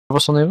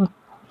us on the other?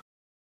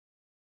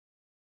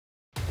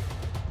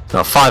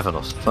 No, 5 of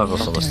us. 5 of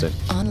us on this team.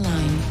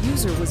 Online.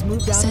 User was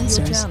moved out of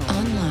your channel.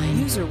 Online.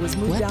 User was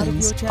moved out of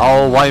your channel.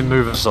 Oh, why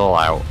move us all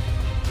out?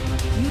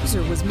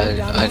 User was moved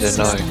out of your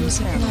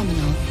channel.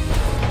 Nominal.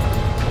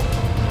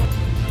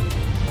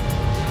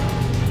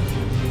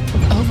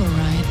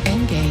 Override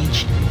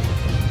engaged.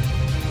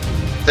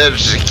 The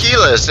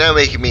tequila is now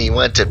making me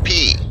want to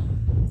pee.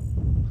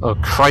 Oh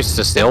Christ,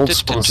 it's the old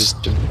sponsor.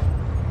 Just do.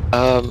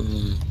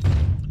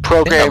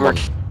 Programmer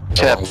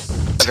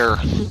catheter.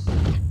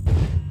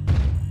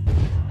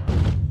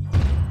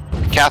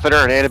 Catheter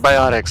and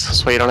antibiotics,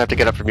 so you don't have to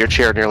get up from your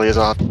chair nearly as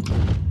often.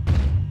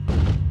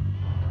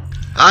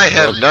 I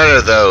have none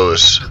of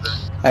those.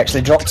 I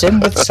actually dropped in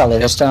with Sally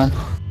this time.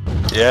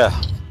 Yeah.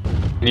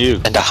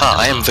 You. And aha,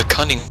 I am the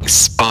cunning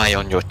spy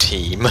on your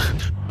team.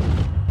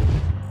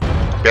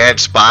 Bad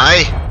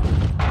spy?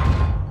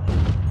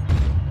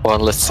 Well,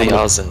 let's see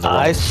ours in the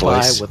I spy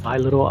voice. with my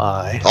little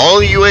eye.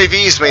 All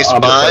UAVs may I'm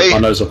gonna take my spy.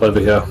 nose up over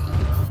here.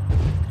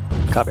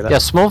 Copy that. Yeah,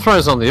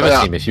 SmallFry's on the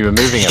other team if you were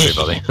moving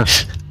everybody.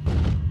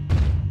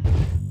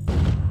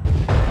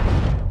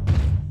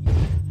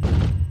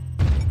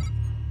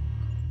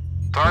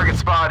 Target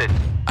spotted.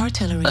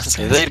 Artillery.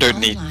 Okay, they don't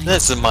need.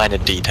 That's a minor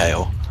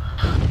detail.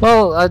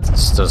 Well, I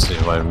just don't see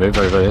why to move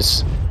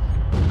everybody's.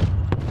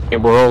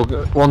 We're all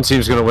one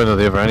team's going to win or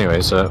the other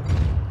anyway, so it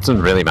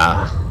doesn't really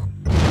matter.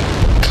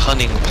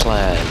 Cunning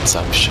plans,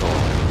 I'm sure.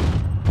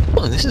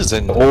 Oh, this is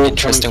an All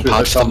interesting coming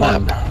part through of the the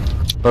map.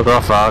 Bugger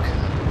off, Rog.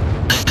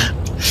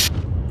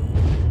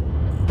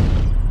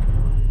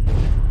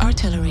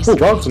 Artillery. Oh,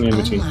 Rog's on the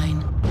enemy team.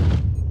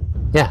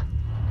 Online. Yeah.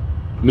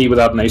 Me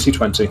without an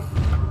AC-20.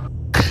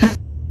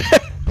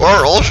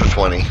 Or Ultra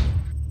 20.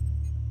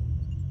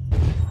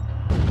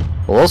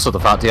 Well, also the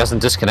fact he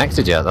hasn't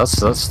disconnected yet. That's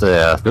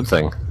the good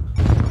thing.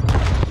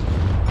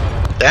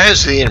 That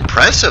is the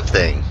impressive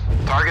thing.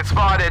 Target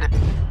spotted.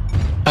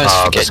 I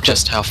always forget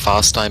just how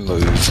fast I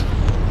move.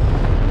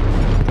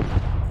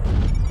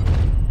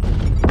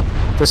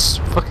 This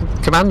fucking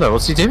commander,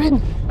 what's he doing?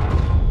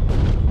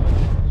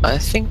 I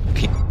think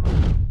he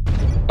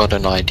got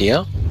an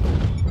idea.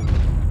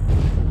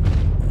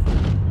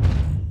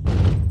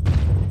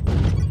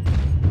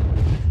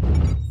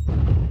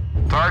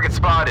 Target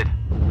spotted.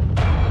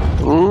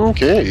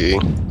 Okay.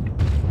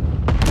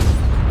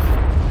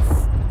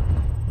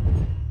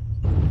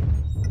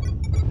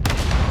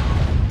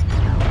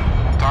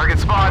 Target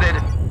spotted.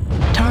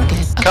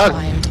 Target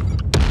acquired.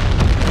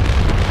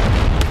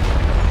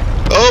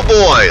 Oh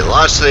boy,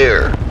 lost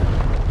there.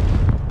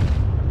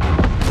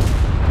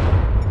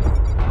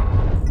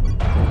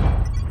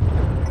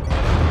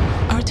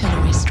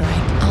 Artillery strike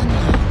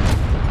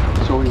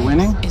online. So are we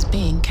winning? Is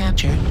being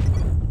captured.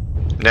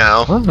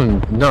 Now,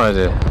 No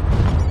idea.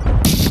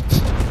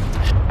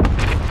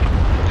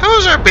 how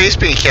is our base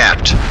being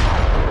capped?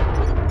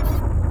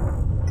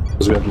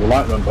 Because we had the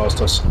light run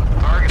past us.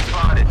 Target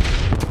spotted.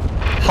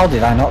 How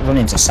did I not run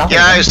into Sally?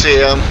 Yeah, I see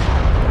him.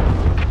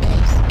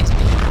 Base is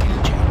being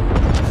captured.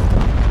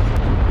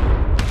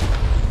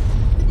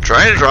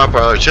 Trying to drop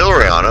our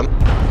artillery on him.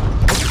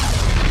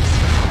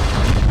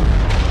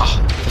 Oh,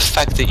 the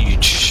fact that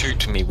you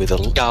shoot me with a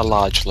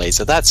large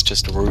laser, that's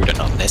just rude and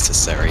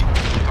unnecessary.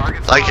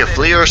 Target Like a spotted.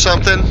 flea or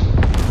something?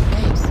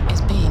 Base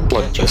is being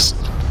Look, captured. just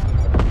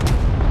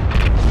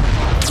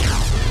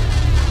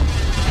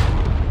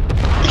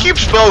He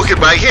keeps smoking,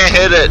 but I can't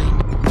hit it.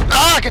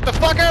 Ah, get the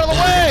fuck out of the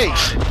way!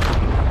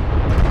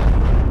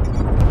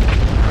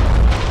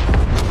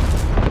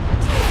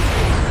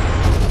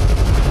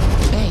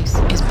 Base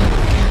is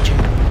being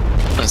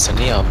captured. it's a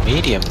near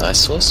medium though,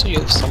 so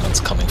someone's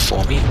coming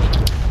for me.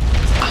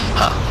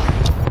 Aha.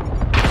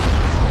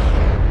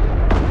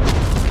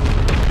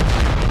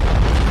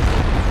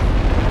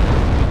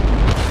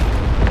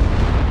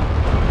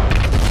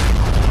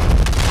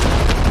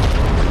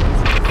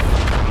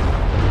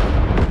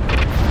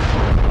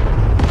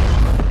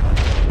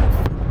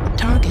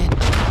 Target.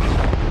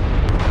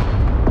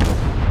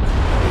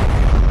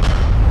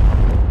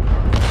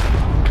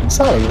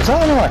 Sally, was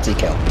that an arty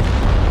kill?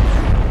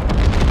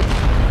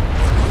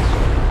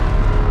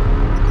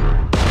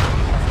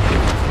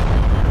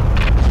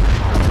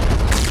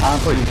 I'm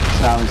putting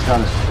Sally's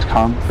got his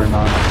comp or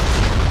not.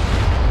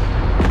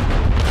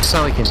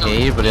 Sally can hear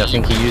you, but I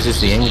think he uses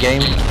the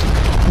in-game.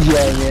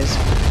 Yeah, he is.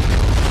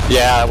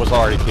 Yeah, it was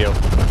already killed.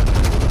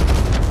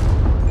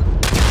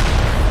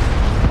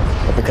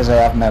 But because I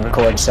have my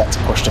record set to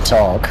push to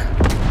talk,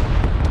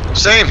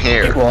 Same it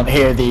here. won't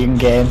hear the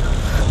in-game.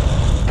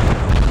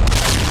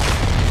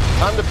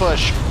 Time to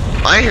push.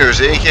 Mine hears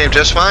it, he came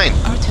just fine.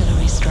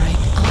 Artillery strike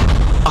on.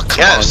 Oh, come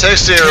Yeah, on.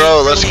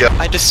 6-0, let's go.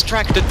 I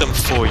distracted them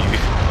for you.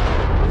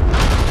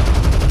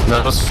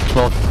 No, the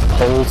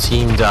whole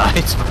team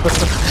died.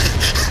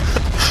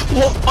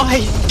 What? Why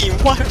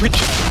would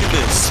you do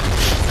this?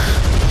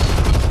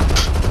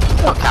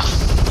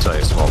 Sorry,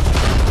 it's small.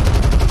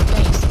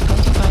 Base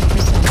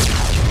 25%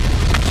 captured.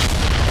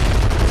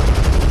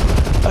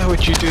 Why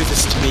would you do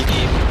this to me,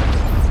 game?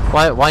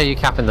 Why are you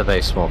capping the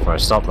base, SmallFry?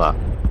 Stop that.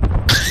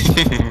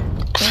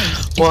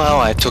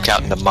 Well, I took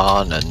out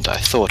Naman and I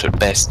thought it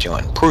best,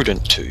 and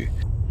prudent to deal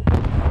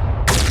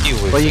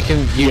with. Well, you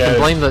can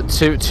blame that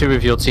two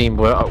of your team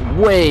were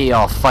way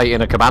off fighting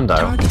a commando.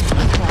 Target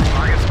acquired.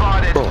 Target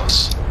spotted. Of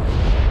course.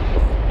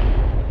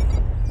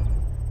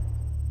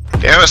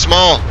 Damn it,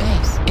 Small.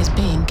 Base is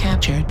being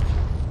captured.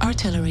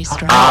 Artillery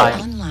strike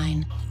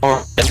online.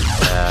 Or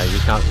You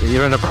can't.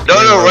 You're in a.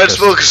 No, red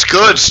smoke is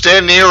good.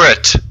 Stand near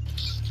it.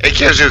 It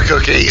gives you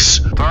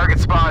cookies. Target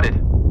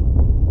spotted.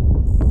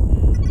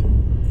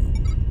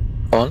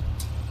 on.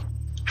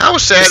 How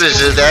sad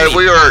is it that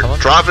we are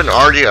dropping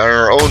Artie on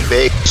our own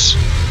base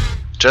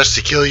just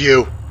to kill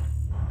you?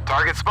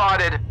 Target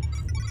spotted.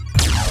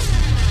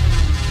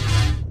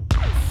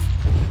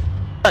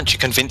 Can't you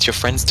convince your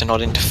friends to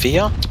not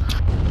interfere?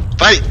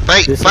 Fight!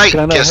 This Fight! is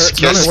gonna hurt.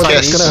 Kiss!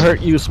 It's gonna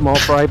hurt you,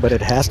 SmallFry, but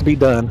it has to be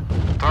done.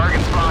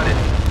 Target spotted.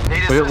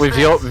 Need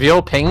With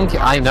your ping,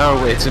 I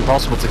know it's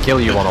impossible to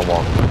kill you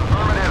one-on-one.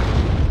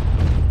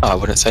 Affirmative. Oh, I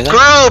wouldn't say that.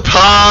 Group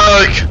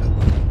hug!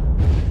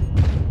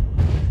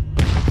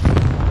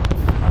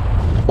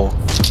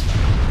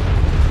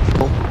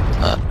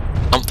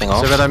 Something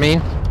off. See what I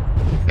mean?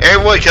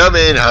 Everyone come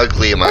in, hug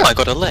Lima. Oh, I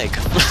got a leg.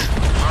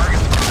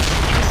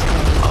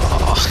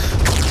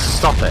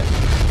 Stop it.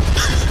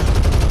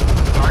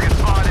 Target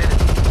spotted.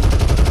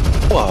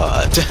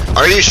 What?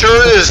 Are you sure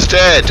it is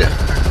dead?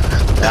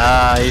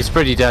 He's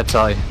pretty dead,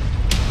 Ty.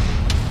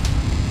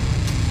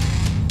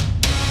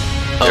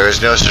 There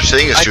is no such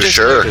thing as I too just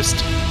sure.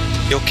 noticed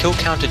your kill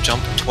counter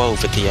jumped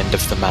 12 at the end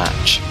of the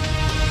match.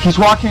 He's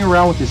walking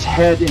around with his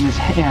head in his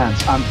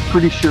hands. I'm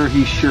pretty sure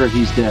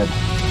he's dead.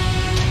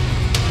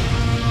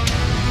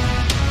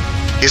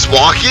 He's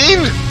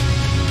walking?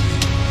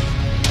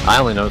 I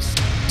only know it's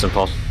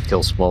impossible to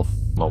kill small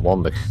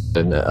one because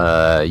in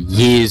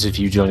years of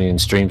you joining in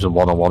streams and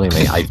one-on-one-ing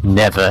me, I've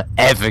never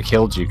ever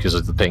killed you because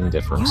of the ping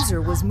difference.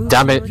 User was moved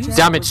Damn to it! your channel.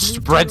 Damn it!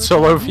 Spreads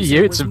all over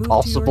you. It's User was moved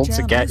impossible your to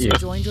channel. get you. User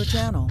joined your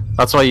channel.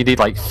 That's why you need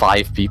like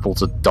 5 people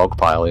to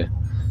dogpile you.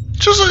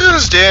 Just look at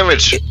his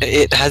damage.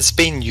 It has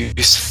been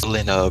useful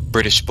in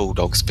British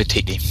Bulldogs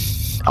particularly.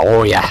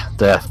 Oh yeah,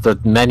 the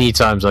many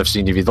times I've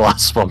seen you be the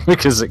last one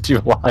because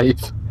you're alive.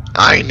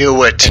 I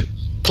knew it.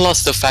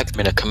 Plus the fact I'm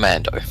in a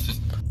commando.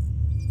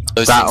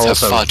 Those That things have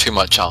also- far too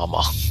much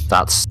armor.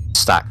 That's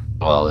stacked.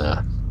 Well,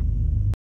 yeah.